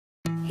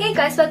Hey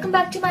guys, welcome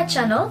back to my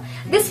channel.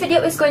 This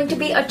video is going to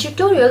be a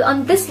tutorial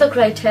on this look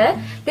right here.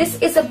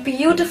 This is a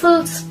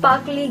beautiful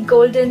sparkly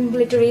golden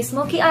glittery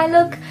smoky eye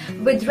look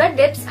with red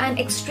lips and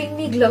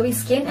extremely glowy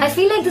skin. I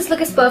feel like this look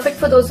is perfect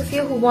for those of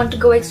you who want to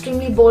go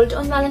extremely bold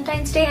on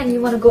Valentine's Day and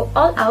you want to go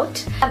all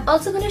out. I'm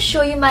also going to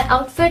show you my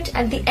outfit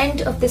at the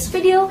end of this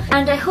video,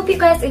 and I hope you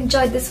guys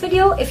enjoyed this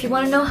video. If you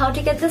want to know how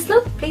to get this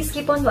look, please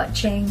keep on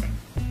watching.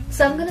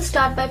 So I'm going to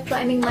start by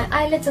priming my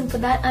eyelids, and for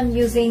that I'm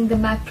using the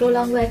MAC Pro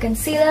Longwear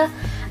Concealer,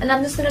 and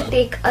I'm just going to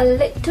take a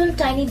little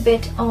tiny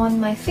bit on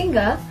my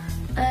finger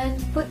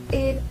and put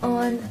it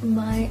on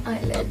my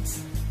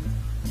eyelids.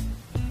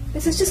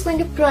 This is just going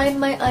to prime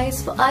my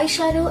eyes for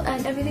eyeshadow,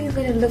 and everything is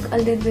going to look a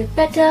little bit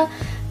better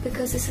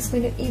because this is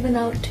going to even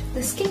out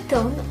the skin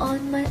tone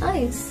on my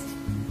eyes.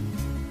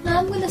 Now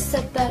I'm going to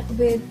set that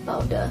with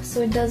powder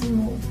so it doesn't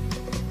move.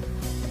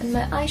 And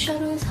my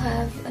eyeshadows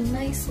have a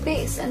nice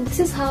base, and this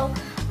is how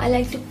I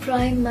like to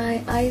prime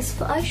my eyes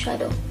for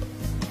eyeshadow.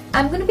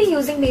 I'm going to be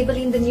using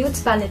Maybelline the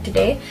Nudes palette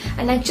today,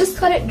 and I just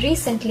got it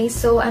recently,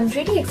 so I'm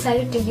really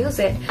excited to use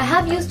it. I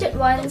have used it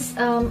once,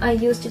 I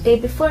used it the day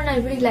before, and I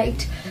really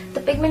liked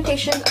the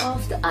pigmentation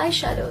of the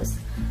eyeshadows.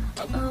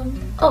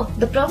 Oh,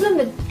 the problem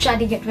with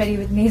Chatty Get Ready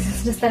With Me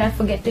is just that I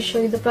forget to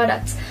show you the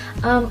products.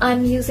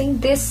 I'm using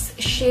this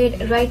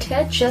shade right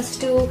here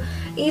just to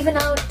even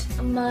out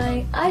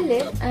my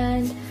eyelid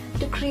and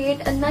to create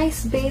a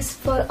nice base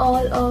for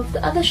all of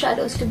the other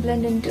shadows to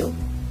blend into.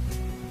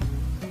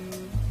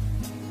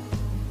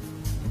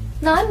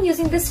 Now I'm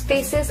using this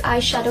Faces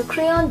eyeshadow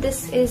crayon.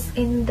 This is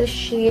in the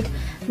shade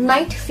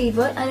Night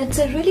Fever, and it's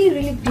a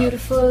really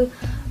beautiful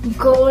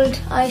gold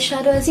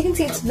eyeshadow. As you can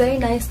see, it's very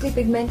nicely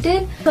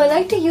pigmented. So I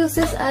like to use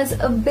this as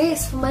a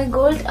base for my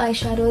gold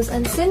eyeshadows,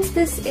 and since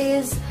this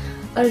is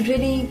a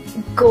really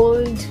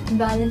gold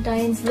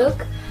Valentine's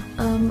look,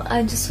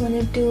 I just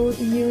wanted to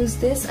use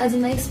this as a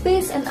nice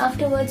base, and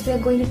afterwards we are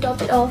going to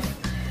top it off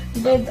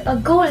with a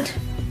gold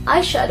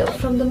eyeshadow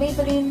from the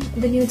Maybelline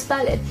the Nudes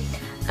palette.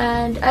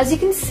 And as you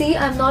can see,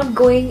 I'm not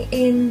going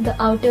in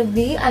the outer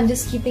V, I'm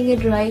just keeping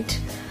it right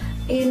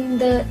in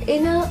the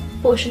inner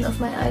portion of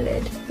my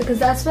eyelid because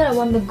that's where I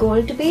want the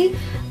gold to be,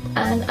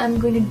 and I'm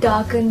going to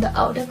darken the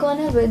outer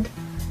corner with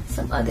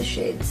some other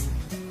shades.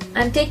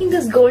 I'm taking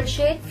this gold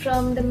shade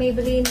from the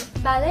Maybelline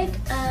palette,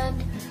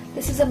 and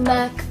this is a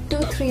MAC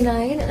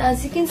 239, and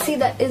as you can see,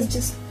 that is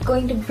just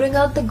going to bring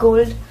out the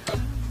gold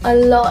a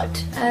lot,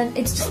 and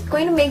it's just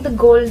going to make the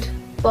gold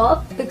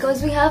pop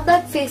because we have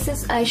that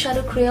Faces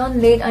eyeshadow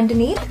crayon laid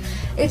underneath.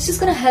 It's just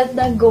going to help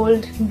that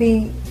gold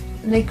be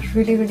like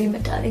really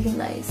metallic and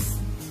nice,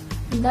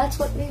 and that's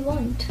what we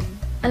want.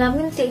 And I'm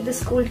going to take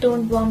this cool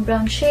toned warm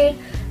brown shade,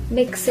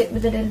 mix it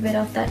with a little bit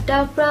of that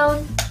dark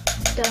brown,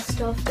 dust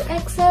off the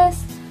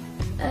excess,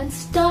 and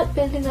start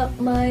building up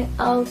my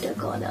outer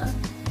corner.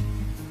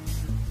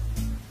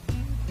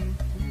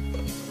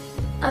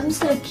 I'm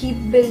just going to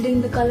keep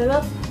building the color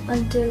up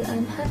until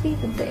I'm happy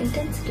with the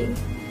intensity.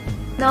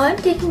 Now I'm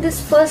taking this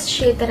first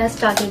shade that I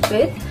started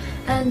with,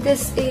 and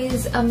this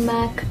is a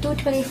MAC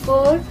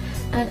 224,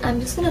 and I'm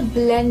just going to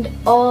blend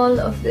all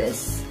of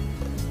this.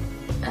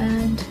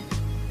 And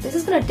this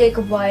is going to take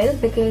a while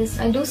because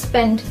I do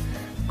spend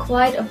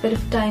quite a bit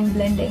of time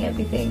blending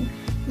everything.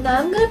 Now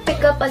I'm going to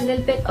pick up a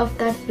little bit of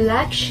that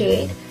black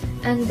shade,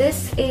 and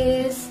this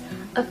is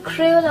a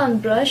crayon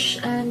brush,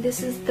 and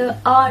this is the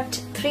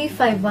Art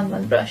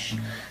 3511 brush.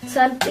 So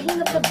I'm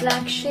picking up the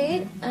black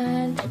shade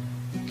and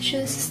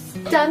just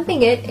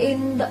stamping it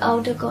in the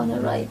outer corner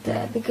right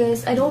there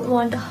because I don't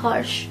want a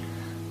harsh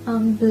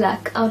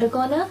black outer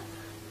corner.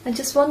 I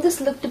just want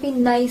this look to be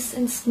nice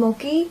and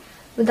smoky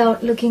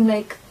without looking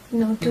like, you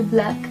know, too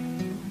black.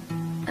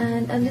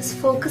 And I'm just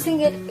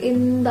focusing it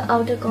in the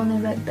outer corner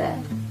right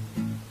there.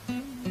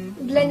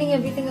 Blending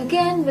everything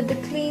again with the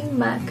clean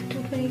MAC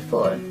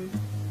 224.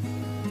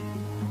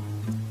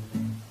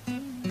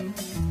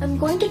 I'm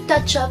going to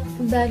touch up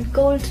that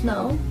gold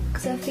now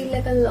because I feel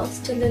like I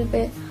lost a little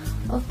bit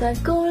of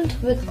that gold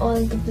with all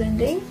the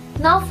blending.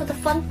 Now for the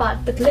fun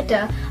part, the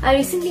glitter. I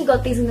recently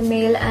got these in the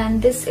mail,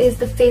 and this is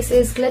the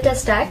Faces glitter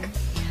stack,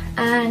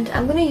 and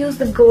I'm going to use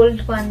the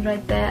gold one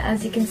right there,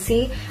 as you can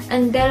see,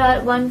 and there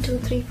are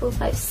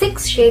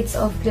 6 shades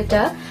of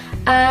glitter,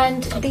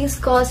 and these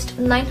cost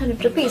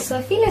 900 rupees, so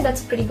I feel like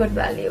that's pretty good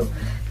value.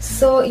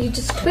 So you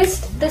just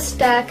twist the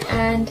stack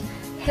and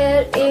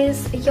here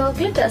is your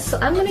glitter. So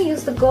I'm going to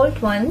use the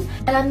gold one,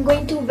 and I'm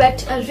going to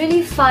wet a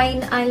really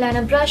fine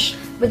eyeliner brush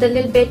with a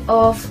little bit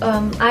of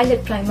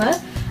eyelid primer,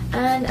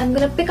 and I'm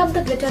going to pick up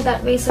the glitter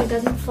that way so it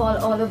doesn't fall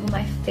all over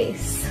my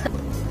face.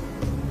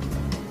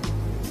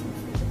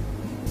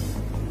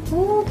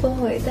 Oh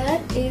boy,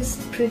 that is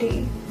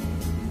pretty.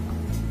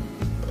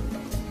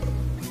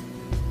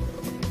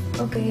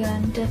 Okay, yeah,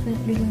 I'm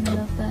definitely going to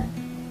love that.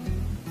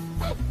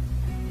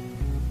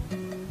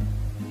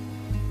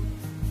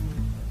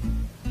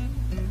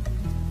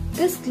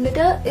 This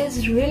glitter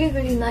is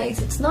really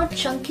nice. It's not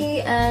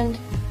chunky and,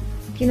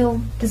 you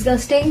know,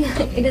 disgusting.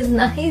 It is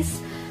nice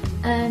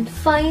and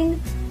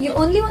fine. You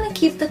only want to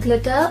keep the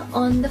glitter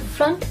on the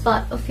front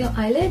part of your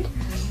eyelid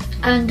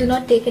and do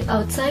not take it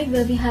outside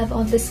where we have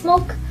all this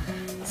smoke.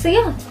 So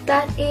yeah,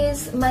 that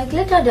is my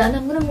glitter done.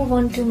 I'm gonna move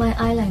on to my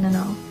eyeliner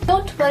now.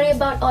 Don't worry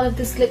about all of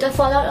this glitter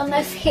fallout on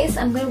my face.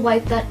 I'm gonna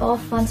wipe that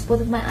off once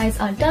both of my eyes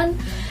are done.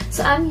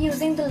 So I'm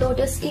using the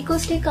Lotus Eco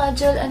Stay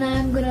Kajal and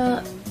I'm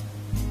gonna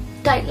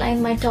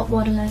tightline my top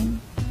waterline.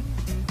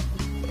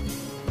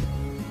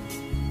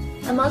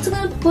 I'm also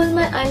gonna pull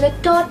my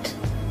eyelid taut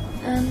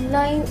and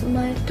line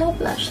my top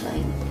lash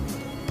line.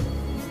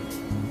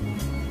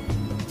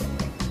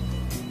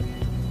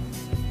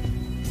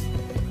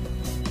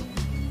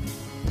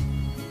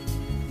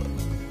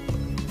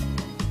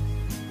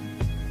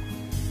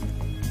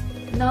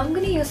 Now I'm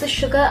going to use the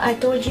Sugar I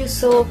Told You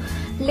So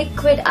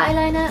liquid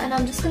eyeliner, and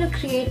I'm just going to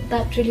create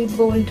that really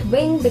bold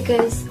wing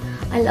because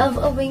I love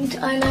a winged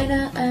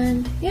eyeliner,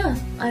 and yeah,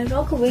 I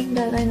rock a winged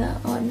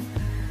eyeliner on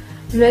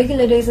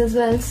regular days as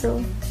well.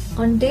 So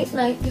on date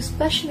night you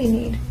especially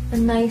need a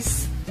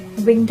nice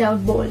winged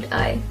out bold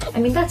eye.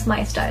 I mean, that's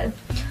my style.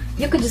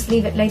 You could just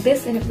leave it like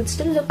this and it would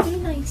still look really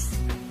nice.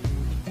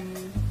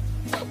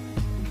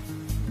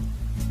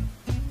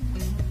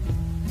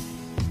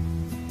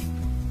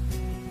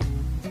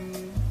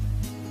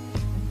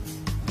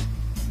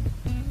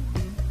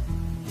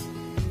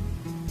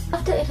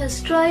 After it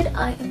has dried,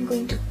 I am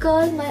going to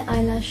curl my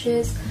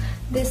eyelashes.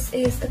 This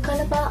is the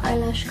Colourbar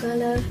eyelash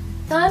curler.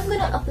 Now I'm going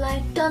to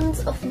apply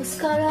tons of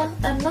mascara.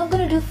 I'm not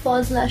going to do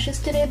false lashes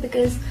today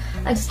because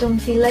I just don't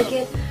feel like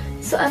it.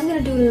 So I'm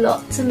going to do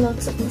lots and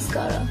lots of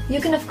mascara. You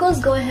can of course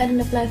go ahead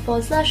and apply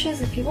false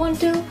lashes if you want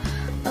to.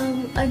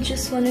 I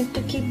just wanted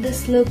to keep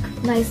this look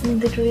nice and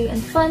glittery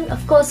and fun.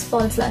 Of course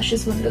false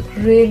lashes would look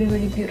really,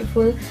 really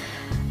beautiful,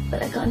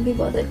 but I can't be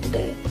bothered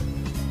today.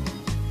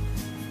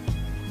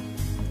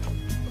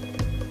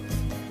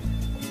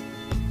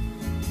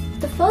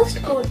 The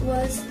first coat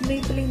was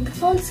Maybelline the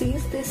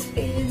Falsies. This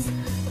is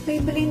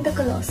Maybelline the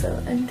Colossal,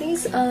 and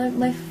these are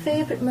my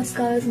favorite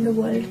mascaras in the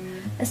world,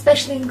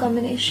 especially in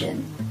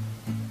combination.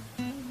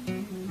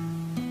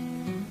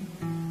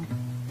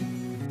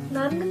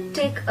 Now I'm going to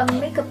take a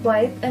makeup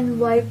wipe and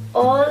wipe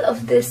all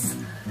of this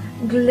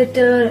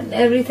glitter and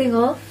everything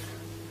off.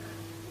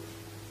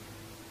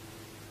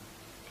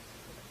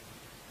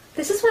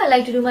 This is why I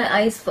like to do my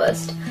eyes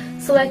first,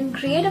 so I can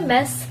create a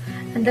mess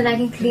and then I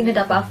can clean it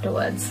up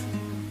afterwards.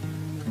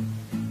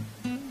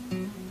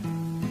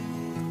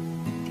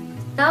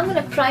 Now I'm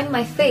going to prime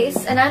my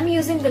face, and I'm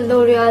using the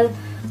L'Oreal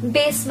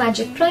Base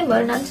Magic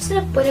Primer, and I'm just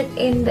going to put it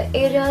in the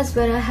areas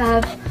where I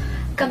have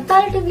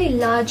comparatively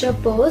larger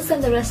pores than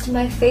the rest of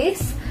my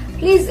face.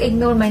 Please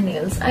ignore my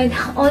nails. I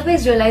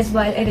always realize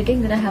while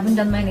editing that I haven't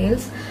done my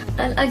nails,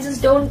 and I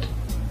just don't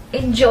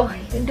enjoy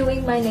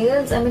doing my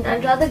nails. I mean,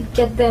 I'd rather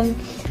get them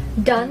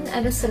done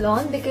at a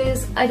salon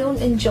because I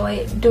don't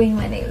enjoy doing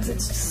my nails.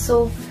 It's just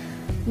so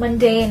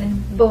mundane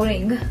and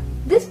boring.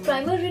 This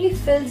primer really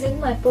fills in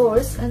my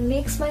pores and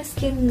makes my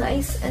skin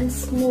nice and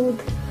smooth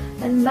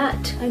and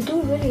matte. I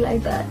do really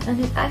like that, and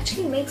it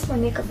actually makes my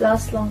makeup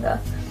last longer.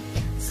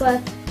 So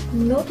I've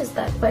noticed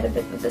that quite a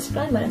bit with this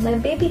primer, and my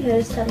baby hair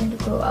is starting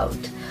to grow out.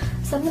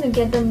 So I'm going to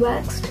get them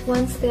waxed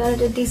once they are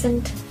at a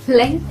decent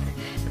length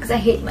because I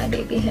hate my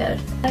baby hair.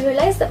 I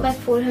realize that my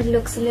forehead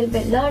looks a little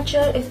bit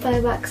larger if I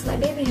wax my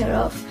baby hair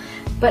off,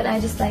 but I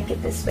just like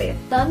it this way.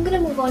 Now I'm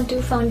going to move on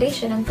to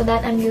foundation, and for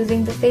that I'm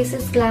using the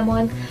Faces Glam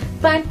On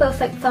Prime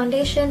Perfect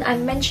Foundation. I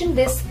mentioned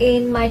this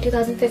in my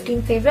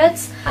 2015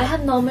 favorites. I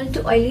have normal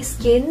to oily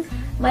skin.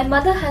 My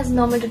mother has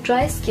normal to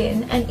dry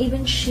skin, and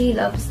even she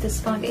loves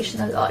this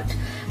foundation a lot.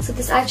 So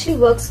this actually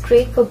works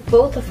great for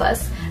both of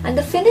us, and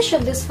the finish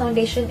of this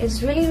foundation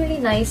is really, really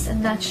nice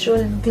and natural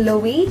and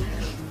glowy.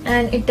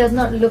 And it does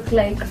not look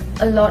like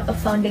a lot of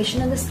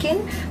foundation on the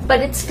skin, but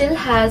it still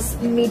has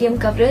medium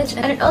coverage,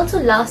 and it also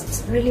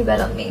lasts really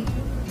well on me.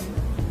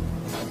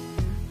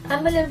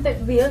 I'm a little bit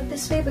weird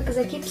this way because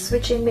I keep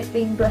switching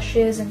between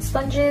brushes and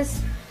sponges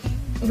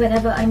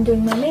whenever I'm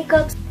doing my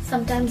makeup.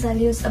 Sometimes I'll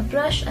use a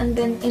brush, and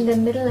then in the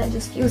middle I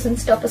just use and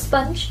stop a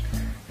sponge.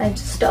 I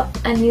just stop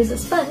and use a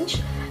sponge,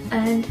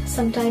 and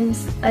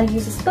sometimes I'll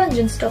use a sponge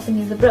and stop and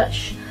use a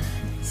brush.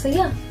 So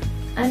yeah,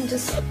 I'm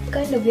just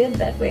kind of weird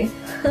that way.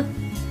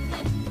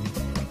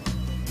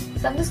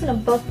 So I'm just going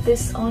to buff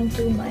this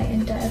onto my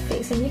entire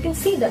face, and you can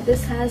see that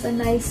this has a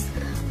nice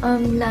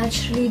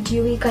naturally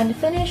dewy kind of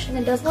finish, and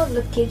it does not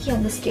look cakey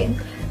on the skin,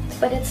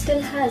 but it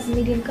still has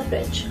medium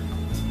coverage.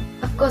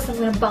 Of course I'm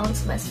going to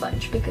bounce my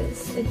sponge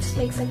because it just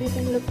makes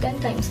everything look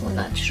 10 times more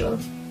natural.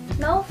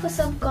 Now for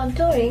some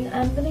contouring,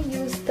 I'm going to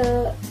use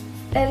the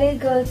LA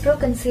Girl Pro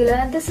Concealer,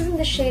 and this is in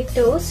the shade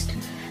Toast,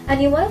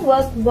 and you want to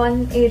work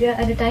one area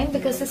at a time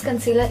because this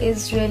concealer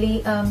is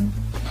really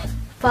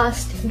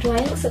fast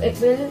drying, so it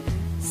will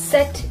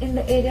set in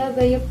the area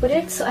where you put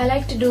it. So I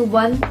like to do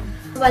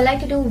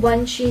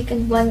one cheek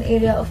and one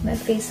area of my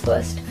face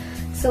first.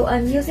 So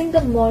I'm using the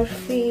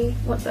Morphe,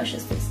 what brush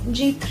is this?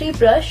 G3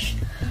 brush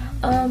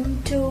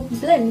to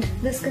blend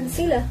this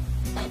concealer.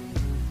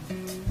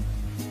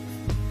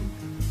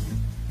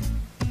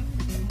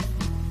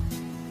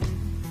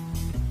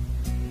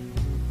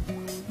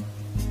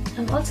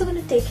 I'm also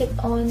going to take it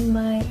on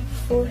my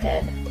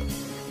forehead.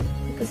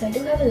 because I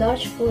do have a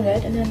large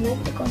forehead and I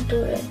like to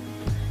contour it.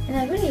 And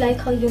I really like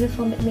how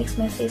uniform it makes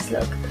my face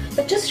look.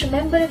 But just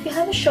remember, if you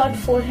have a short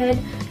forehead,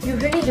 you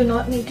really do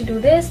not need to do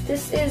this.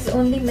 This is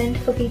only meant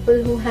for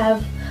people who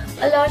have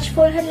a large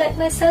forehead like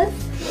myself.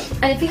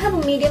 And if you have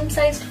a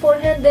medium-sized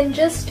forehead, then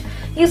just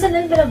use a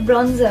little bit of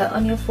bronzer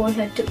on your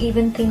forehead to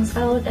even things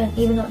out and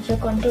even out your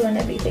contour and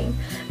everything.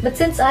 But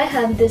since I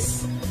have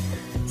this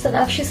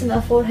Sonakshi on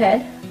my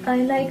forehead,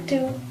 I like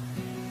to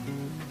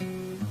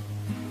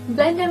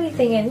blend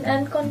everything in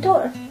and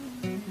contour.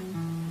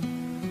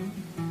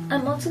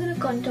 I'm also going to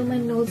contour my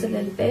nose a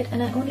little bit,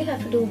 and I only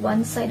have to do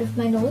one side of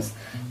my nose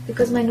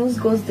because my nose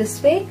goes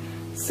this way.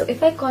 So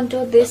if I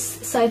contour this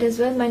side as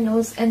well, my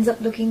nose ends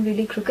up looking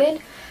really crooked,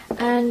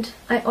 and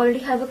I already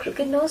have a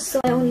crooked nose, so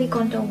I only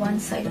contour one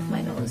side of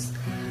my nose.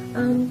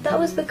 That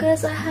was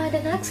because I had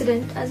an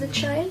accident as a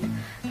child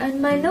and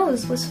my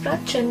nose was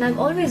fractured, and I've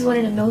always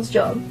wanted a nose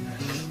job,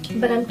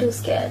 but I'm too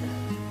scared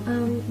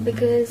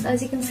because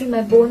as you can see,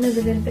 my bone is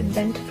a little bit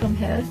bent from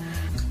here.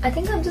 I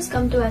think I've just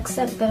come to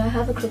accept that I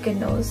have a crooked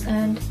nose,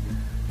 and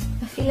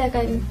I feel like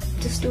I'm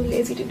just too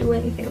lazy to do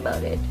anything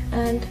about it,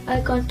 and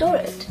I contour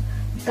it.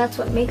 That's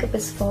what makeup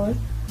is for.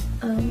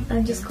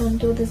 I just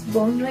contour this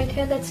bone right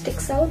here that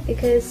sticks out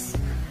because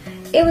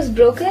it was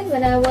broken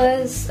when I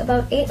was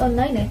about 8 or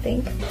 9, I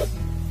think.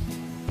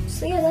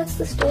 So yeah, that's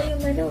the story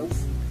of my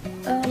nose.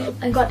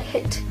 I got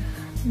hit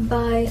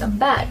by a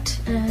bat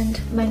and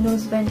my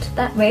nose went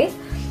that way,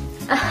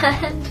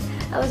 and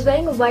I was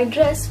wearing a white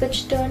dress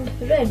which turned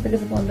red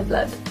because of all the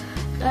blood,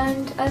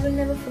 and I will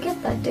never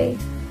forget that day.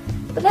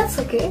 But that's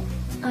okay.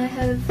 I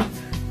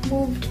have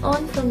moved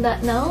on from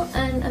that now,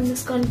 and I'm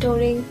just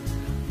contouring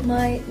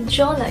my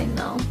jawline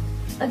now.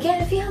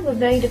 Again, if you have a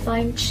very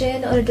defined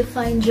chin or a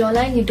defined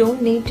jawline, you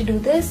don't need to do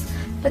this,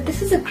 but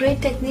this is a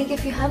great technique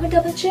if you have a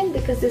double chin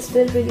because this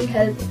will really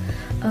help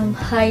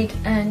hide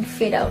and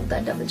fade out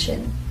that double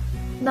chin.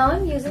 Now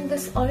I'm using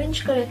this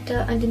orange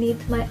corrector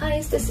underneath my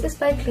eyes. This is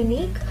by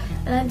Clinique,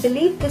 and I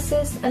believe this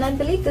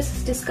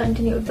is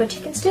discontinued, but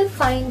you can still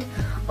find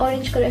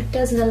orange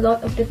correctors in a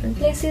lot of different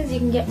places. You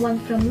can get one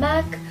from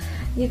MAC.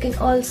 You can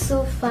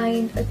also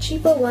find a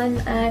cheaper one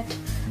at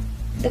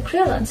the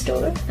Kryolan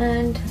store,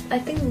 and I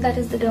think that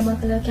is the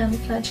Dermacolor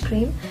Camouflage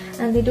Cream,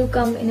 and they do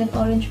come in an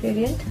orange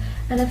variant.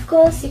 And of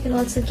course you can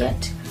also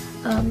get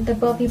the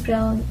Bobbi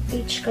Brown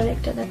Peach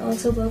corrector that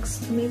also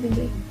works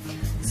amazingly.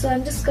 So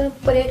I'm just going to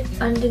put it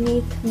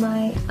underneath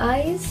my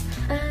eyes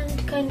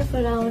and kind of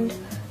around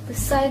the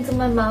sides of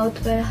my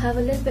mouth where I have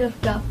a little bit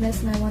of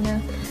darkness and I want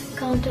to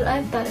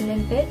counteract that a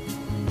little bit.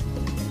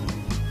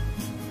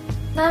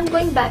 Now I'm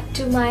going back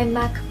to my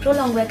MAC Pro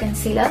Longwear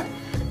Concealer,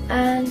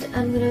 and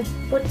I'm going to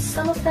put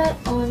some of that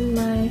on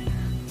my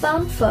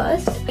palm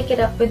first. Pick it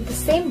up with the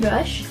same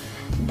brush.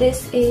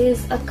 This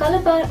is a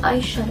Color Bar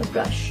eyeshadow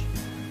brush.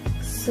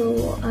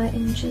 So I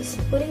am just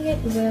putting it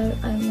where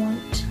I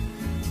want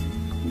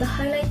the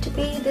highlight to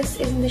be. This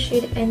is in the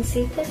shade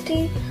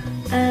NC50,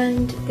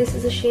 and this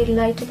is a shade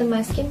lighter than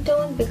my skin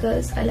tone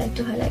because I like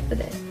to highlight with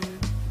it.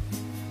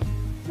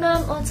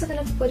 Now I'm also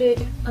going to put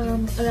it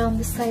around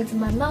the sides of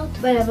my mouth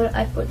wherever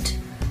I put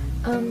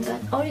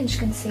that orange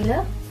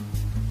concealer,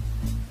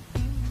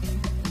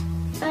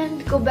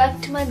 and go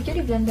back to my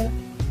beauty blender.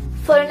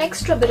 For an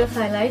extra bit of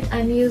highlight,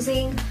 I'm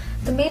using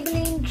the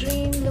Maybelline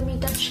Dream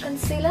Lumi Touch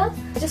Concealer.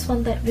 I just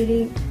want that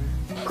really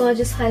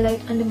gorgeous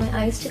highlight under my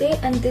eyes today,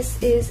 and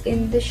this is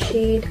in the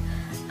shade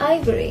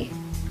Ivory.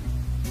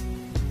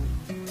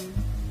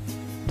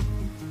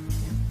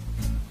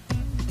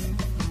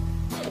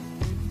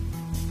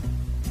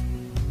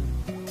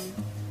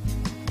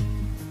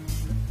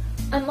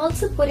 I'm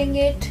also putting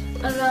it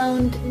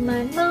around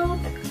my mouth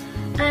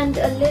and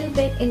a little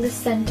bit in the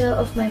center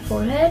of my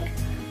forehead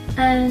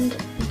and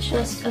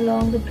just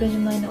along the bridge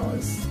of my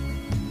nose.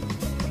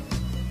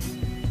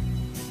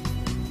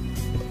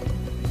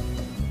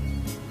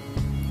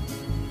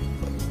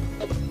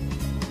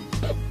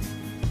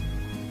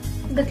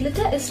 The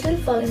glitter is still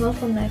falling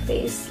off on my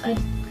face. I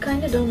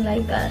kinda don't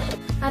like that.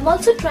 I'm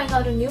also trying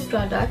out a new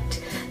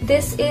product.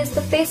 This is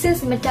the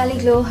Faces Metallic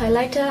Glow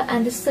Highlighter,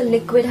 and this is a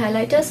liquid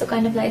highlighter, so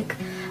kind of like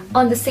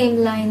on the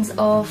same lines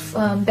of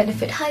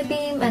Benefit High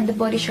Beam and the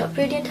Body Shop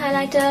Radiant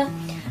Highlighter,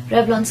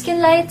 Revlon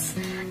Skin Lights,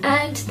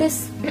 and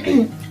this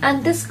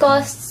and this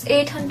costs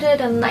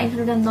 800 or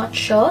 900, I'm not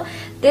sure.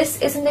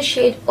 This is in the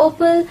shade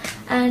Opal,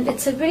 and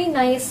it's a really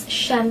nice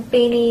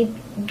champagne-y,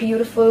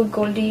 beautiful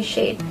goldy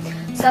shade.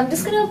 So I'm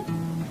just gonna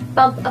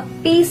pump a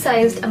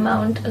pea-sized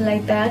amount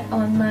like that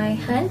on my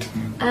hand,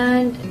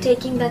 and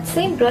taking that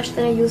same brush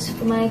that I used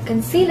for my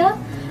concealer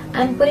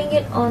and putting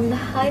it on the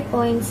high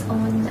points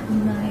on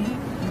my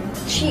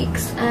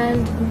cheeks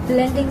and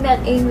blending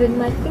that in with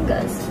my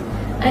fingers.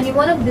 And you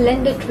want to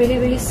blend it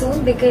really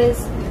soon,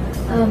 because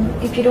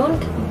if you don't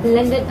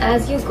blend it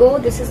as you go,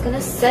 this is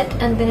gonna set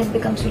and then it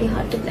becomes really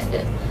hard to blend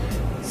it.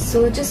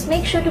 So just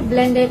make sure to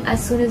blend it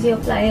as soon as you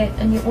apply it,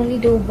 and you only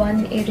do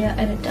one area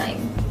at a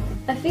time.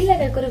 I feel like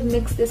I could have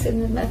mixed this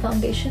in with my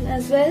foundation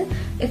as well.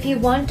 If you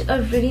want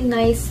a really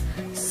nice,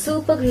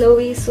 super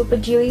glowy, super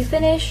dewy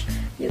finish,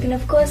 You can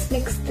of course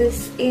mix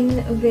this in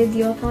with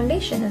your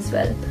foundation as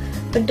well,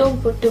 but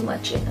don't put too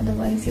much in,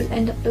 otherwise you'll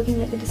end up looking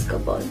like a disco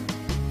ball.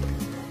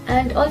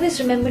 And always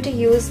remember to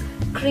use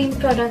cream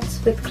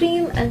products with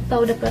cream and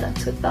powder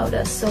products with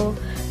powder. So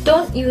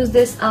don't use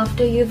this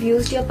after you've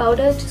used your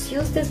powder, just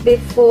use this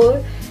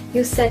before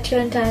you set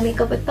your entire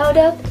makeup with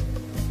powder.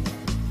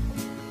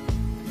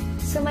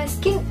 So my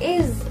skin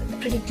is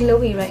pretty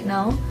glowy right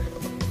now.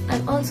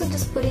 I'm also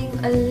just putting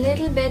a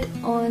little bit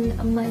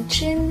on my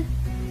chin,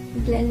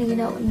 blending it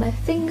out with my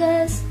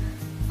fingers,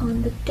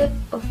 on the tip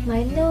of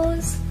my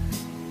nose,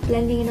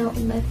 blending it out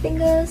with my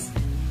fingers,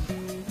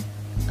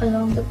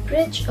 along the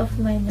bridge of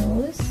my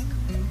nose,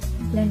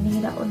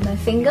 blending it out with my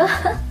finger,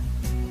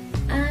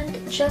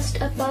 and just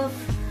above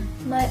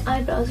my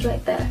eyebrows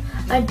right there.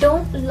 I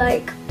don't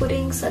like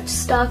putting such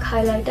stark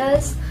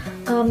highlighters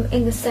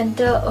in the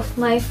center of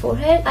my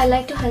forehead. I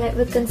like to highlight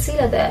with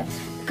concealer there,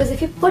 because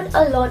if you put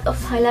a lot of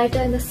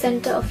highlighter in the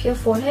center of your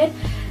forehead,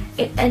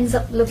 it ends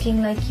up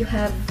looking like you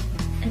have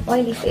an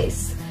oily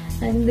face,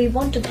 and we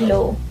want to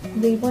glow.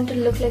 We want to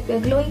look like we're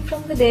glowing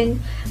from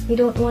within. We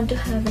don't want to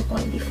have an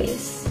oily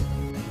face.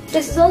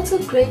 This is also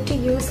great to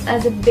use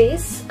as a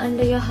base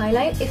under your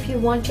highlight if you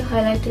want your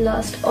highlight to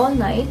last all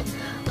night.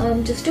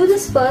 Just do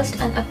this first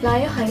and apply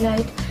your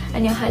highlight,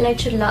 and your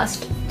highlight should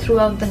last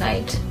throughout the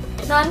night.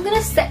 Now I'm going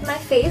to set my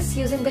face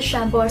using the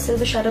Shampoo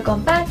Silver Shadow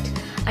Compact.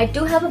 I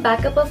do have a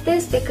backup of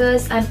this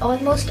because I'm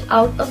almost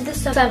out of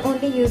this, so I'm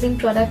only using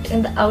product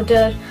in the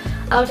outer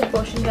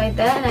portion right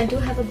there, and I do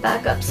have a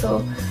backup,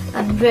 so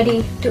I'm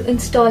ready to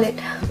install it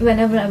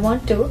whenever I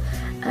want to.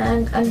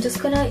 And I'm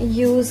just gonna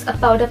use a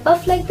powder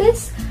puff like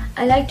this.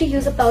 I like to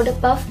use a powder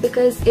puff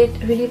because it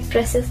really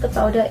presses the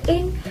powder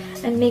in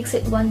and makes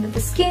it one with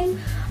the skin.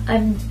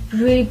 I'm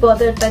really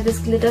bothered by this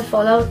glitter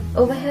fallout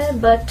over here,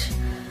 but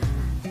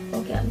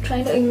okay, I'm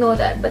trying to ignore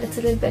that, but it's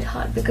a little bit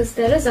hard because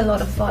there is a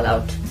lot of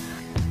fallout.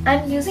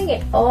 I'm using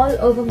it all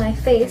over my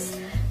face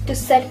to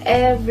set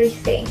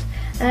everything,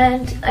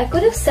 and I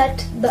could have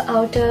set the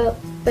outer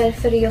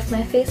periphery of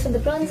my face with the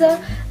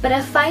bronzer, but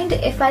I find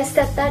if I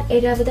set that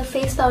area with the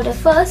face powder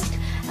first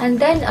and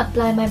then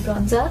apply my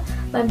bronzer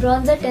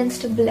tends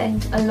to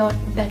blend a lot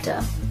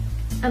better.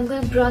 I'm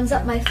going to bronze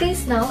up my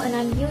face now, and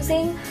I'm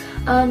using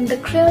the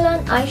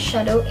Crayolan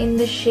eyeshadow in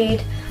the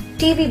shade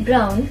TV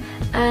Brown,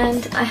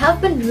 and I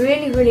have been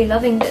really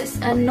loving this,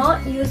 and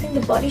not using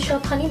the Body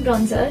Shop Honey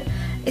Bronzer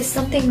is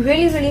something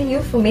really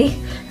new for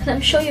me, and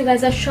I'm sure you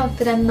guys are shocked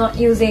that I'm not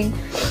using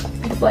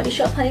the Body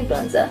Shop Honey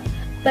Bronzer,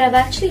 but I've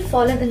actually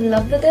fallen in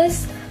love with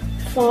this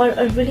for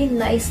a really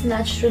nice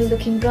natural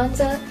looking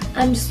bronzer.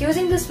 I'm just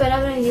using this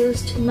wherever I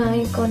used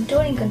my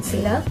contouring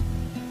concealer,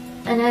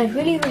 and I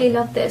really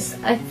love this.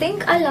 I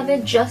think I love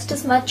it just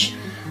as much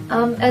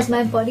as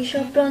my Body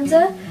Shop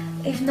bronzer,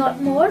 if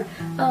not more.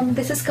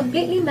 This is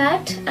completely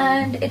matte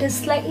and it is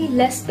slightly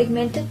less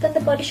pigmented than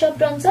the Body Shop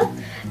bronzer,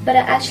 but I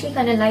actually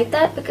kind of like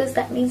that because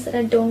that means that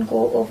I don't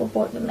go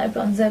overboard with my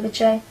bronzer,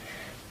 which I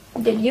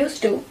did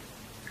used to,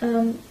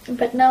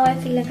 but now I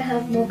feel like I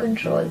have more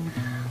control.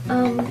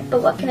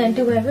 But what can I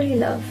do? I really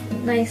love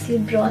nicely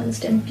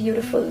bronzed and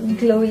beautiful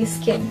glowy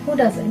skin. Who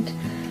doesn't?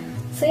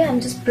 So yeah, I'm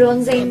just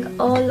bronzing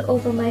all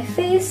over my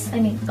face, I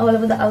mean all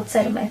over the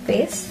outside of my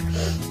face,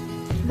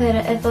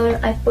 wherever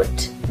I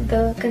put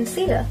the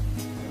concealer.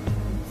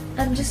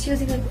 I'm just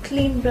using a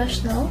clean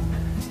brush now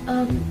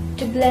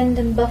to blend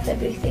and buff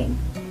everything.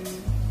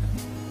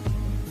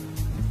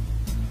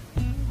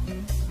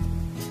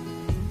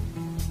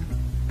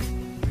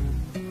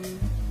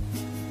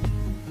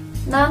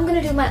 Now I'm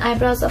going to do my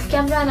eyebrows off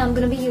camera, and I'm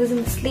going to be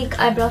using the Sleek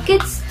Eyebrow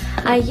Kits.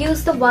 I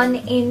use the one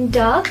in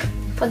dark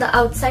for the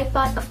outside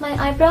part of my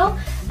eyebrow,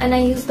 and I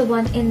use the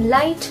one in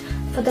light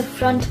for the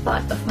front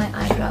part of my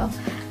eyebrow.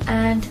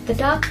 And the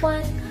dark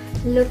one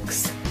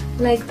looks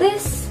like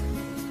this,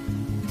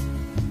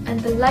 and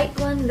the light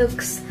one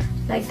looks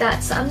like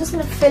that. So I'm just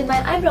going to fill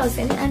my eyebrows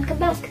in and come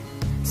back.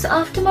 So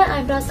after my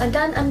eyebrows are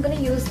done, I'm going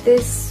to use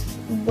this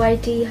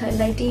whitey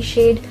highlighty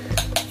shade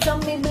from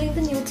Maybelline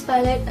the Nudes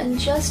palette and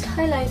just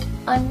highlight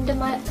under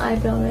my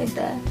eyebrow right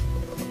there.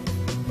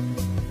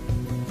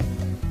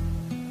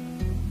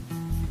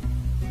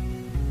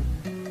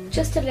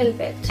 Just a little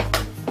bit.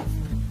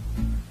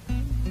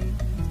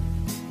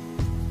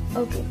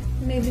 Okay,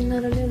 maybe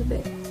not a little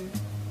bit.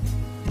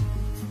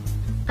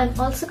 I'm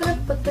also going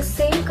to put the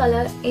same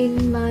color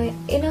in my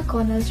inner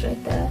corners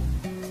right there.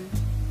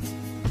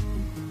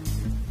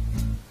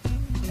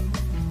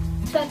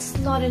 That's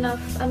not enough.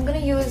 I'm going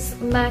to use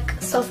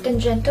MAC Soft and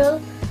Gentle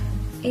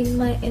in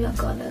my inner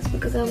corners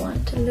because I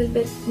want a little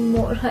bit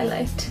more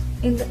highlight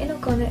in the inner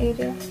corner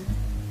area.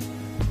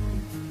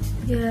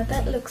 Yeah,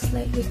 that looks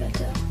slightly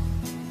better.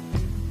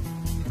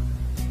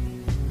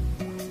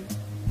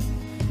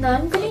 Now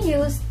I'm going to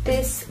use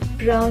this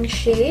brown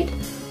shade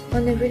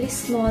on a really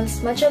small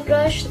smudger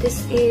brush.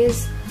 This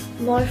is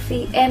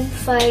Morphe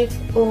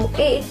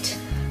M508,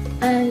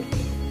 and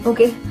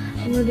okay,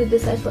 I'm going to do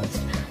this side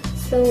first.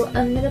 So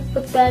I'm going to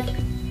put that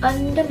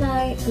under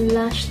my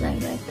lash line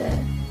right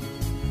there.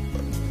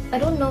 I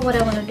don't know what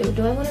I want to do.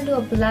 Do I want to do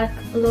a black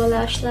lower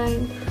lash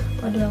line,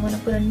 or do I want to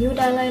put a nude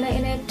eyeliner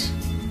in it?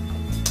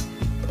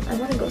 I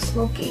want to go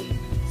smoky,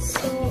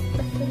 so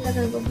I feel like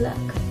I'll go black.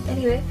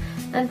 Anyway,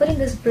 I'm putting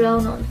this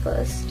brown on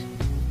first.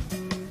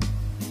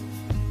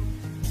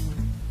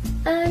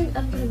 And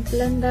I'm going to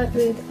blend that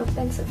with a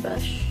pencil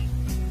brush.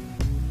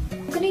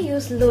 I'm going to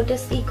use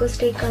Lotus Eco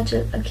Stay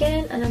Kajal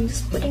again, and I'm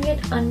just putting it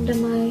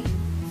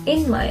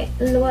in my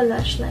lower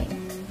lash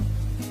line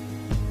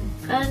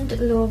and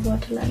lower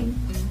waterline.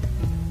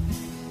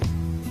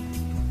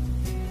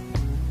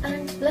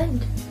 And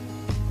blend.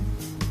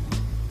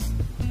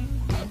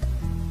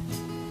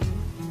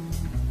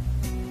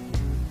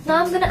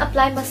 Now I'm going to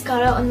apply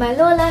mascara on my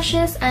lower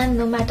lashes, and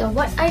no matter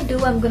what I do,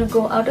 I'm going to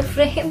go out of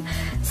frame.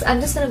 So I'm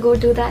just going to go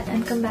do that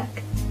and come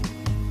back.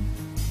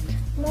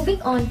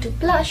 Moving on to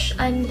blush,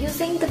 I'm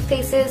using the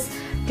Faces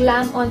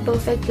Glam On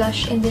Perfect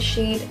blush in the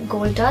shade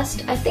Gold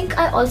Dust. I think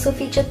I also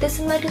featured this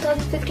in my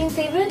 2015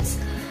 favorites,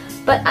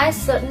 but I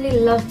certainly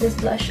love this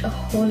blush a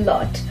whole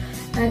lot.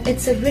 And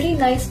it's a really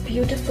nice,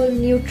 beautiful,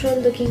 neutral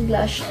looking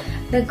blush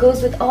that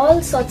goes with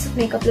all sorts of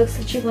makeup looks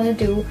that you want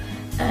to do,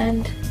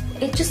 and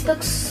it just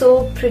looks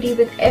so pretty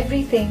with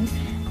everything.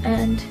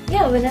 And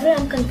yeah, whenever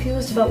I'm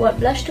confused about what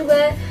blush to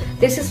wear,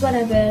 this is what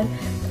I wear.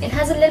 It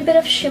has a little bit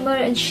of shimmer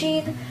and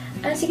sheen.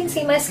 As you can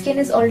see, my skin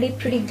is already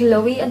pretty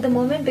glowy at the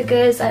moment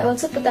because I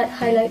also put that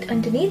highlight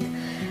underneath.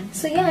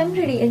 So yeah, I'm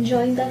really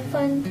enjoying that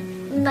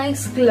fun,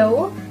 nice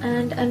glow.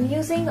 And I'm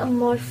using a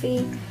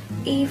Morphe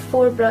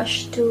E4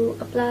 brush to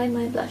apply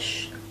my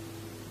blush.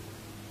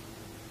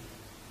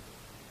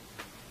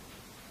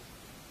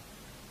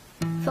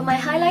 For my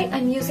highlight,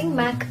 I'm using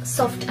MAC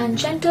Soft and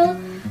Gentle,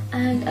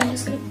 and I'm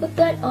just going to put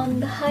that on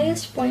the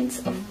highest points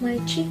of my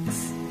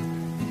cheeks.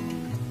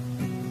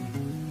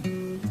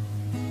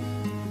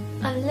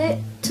 A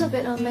little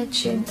bit on my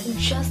chin,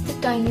 just the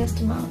tiniest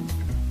amount.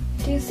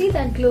 Do you see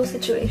that glow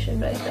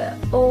situation right there?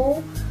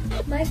 Oh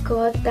my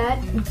god,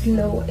 that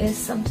glow is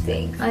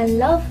something. I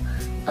love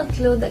a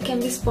glow that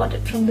can be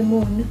spotted from the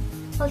moon.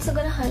 Also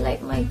gonna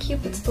highlight my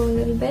cupid's bow a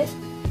little bit.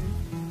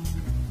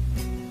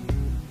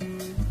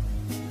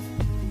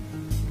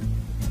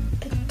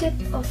 The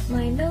tip of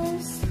my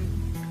nose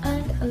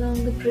and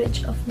along the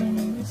bridge of my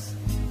nose.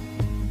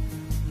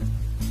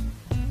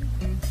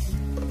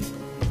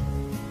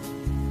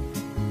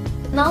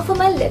 Now for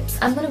my lips,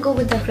 I'm going to go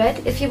with the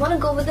red. If you want to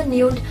go with a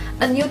nude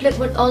lip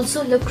would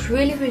also look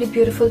really, really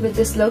beautiful with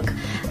this look.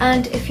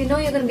 And if you know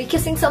you're going to be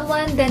kissing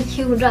someone, then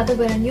you would rather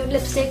wear a nude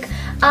lipstick.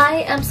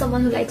 I am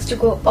someone who likes to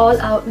go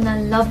all out, and I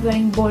love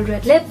wearing bold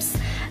red lips.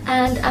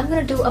 And I'm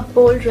going to do a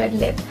bold red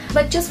lip.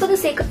 But just for the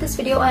sake of this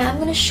video, I am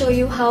going to show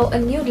you how a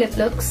nude lip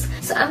looks.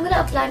 So I'm going to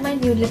apply my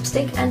nude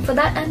lipstick, and for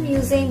that I'm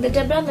using the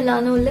Deborah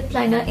Milano lip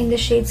liner in the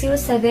shade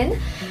 07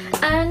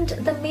 and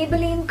the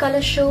Maybelline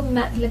Colour Show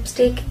matte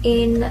lipstick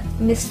in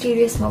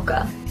Mysterious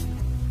Mocha.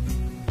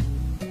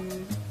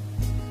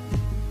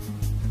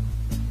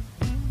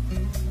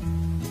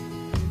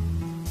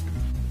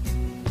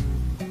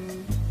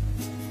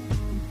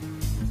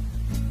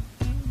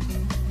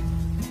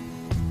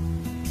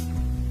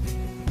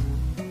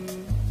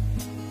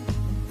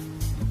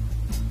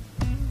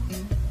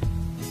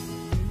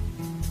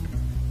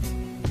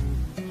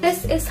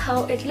 This is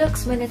how it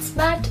looks when it's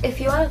matte. If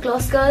you are a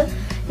gloss girl,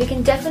 you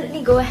can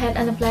definitely go ahead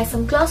and apply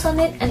some gloss on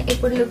it, and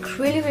it would look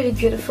really, really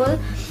beautiful.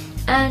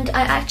 And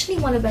I actually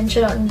want to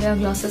venture out and wear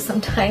glosses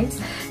sometimes.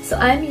 So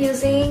I'm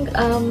using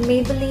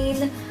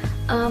Maybelline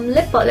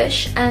lip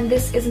polish, and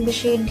this is in the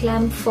shade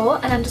Glam 4,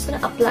 and I'm just going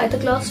to apply the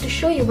gloss to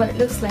show you what it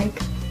looks like.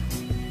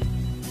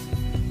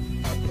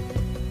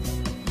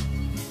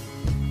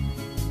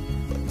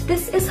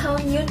 This is how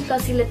nude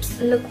glossy lips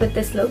look with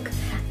this look,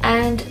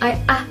 and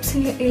I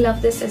absolutely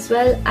love this as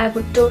well. I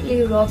would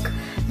totally rock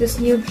this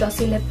nude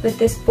glossy lip with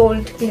this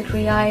bold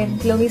glittery eye and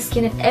glowy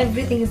skin, and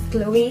everything is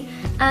glowy.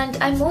 And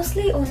I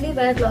mostly only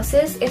wear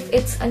glosses if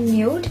it's a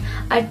nude.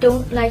 I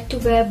don't like to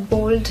wear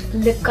bold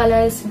lip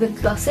colors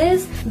with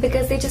glosses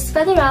because they just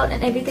feather out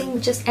and everything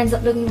just ends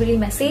up looking really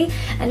messy,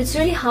 and it's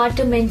really hard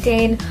to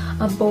maintain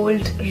a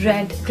bold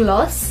red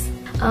gloss.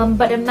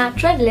 But a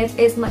matte red lip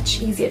is much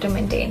easier to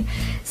maintain.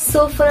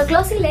 So for a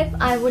glossy lip,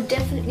 I would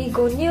definitely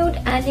go nude,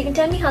 and you can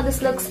tell me how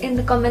this looks in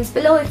the comments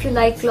below if you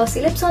like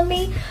glossy lips on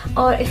me,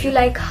 or if you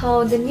like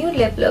how the nude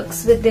lip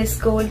looks with this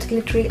gold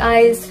glittery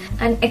eyes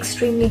and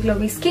extremely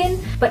glowy skin.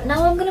 But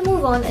now I'm going to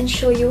move on and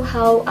show you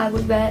how I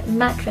would wear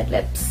matte red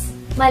lips.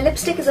 My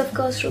lipstick is of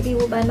course Ruby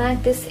Woo by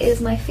MAC. This is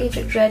my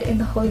favorite red in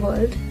the whole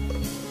world.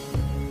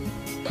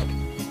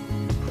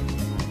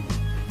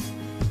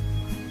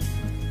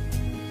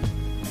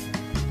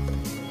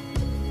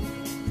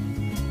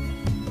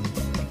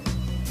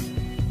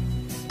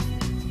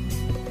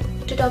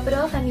 To top it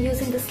off, I'm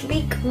using the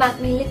sleek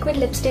Matte Me liquid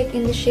lipstick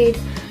in the shade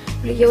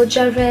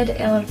Rioja Red,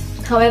 or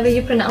however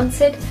you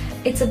pronounce it.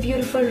 It's a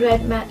beautiful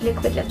red matte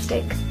liquid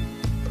lipstick.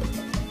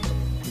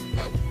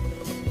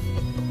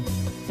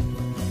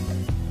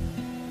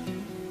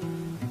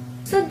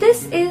 So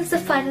this is the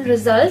final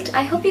result.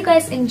 I hope you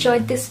guys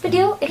enjoyed this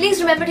video. Please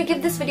remember to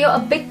give this video a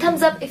big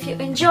thumbs up if you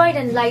enjoyed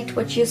and liked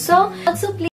what you saw. Also, please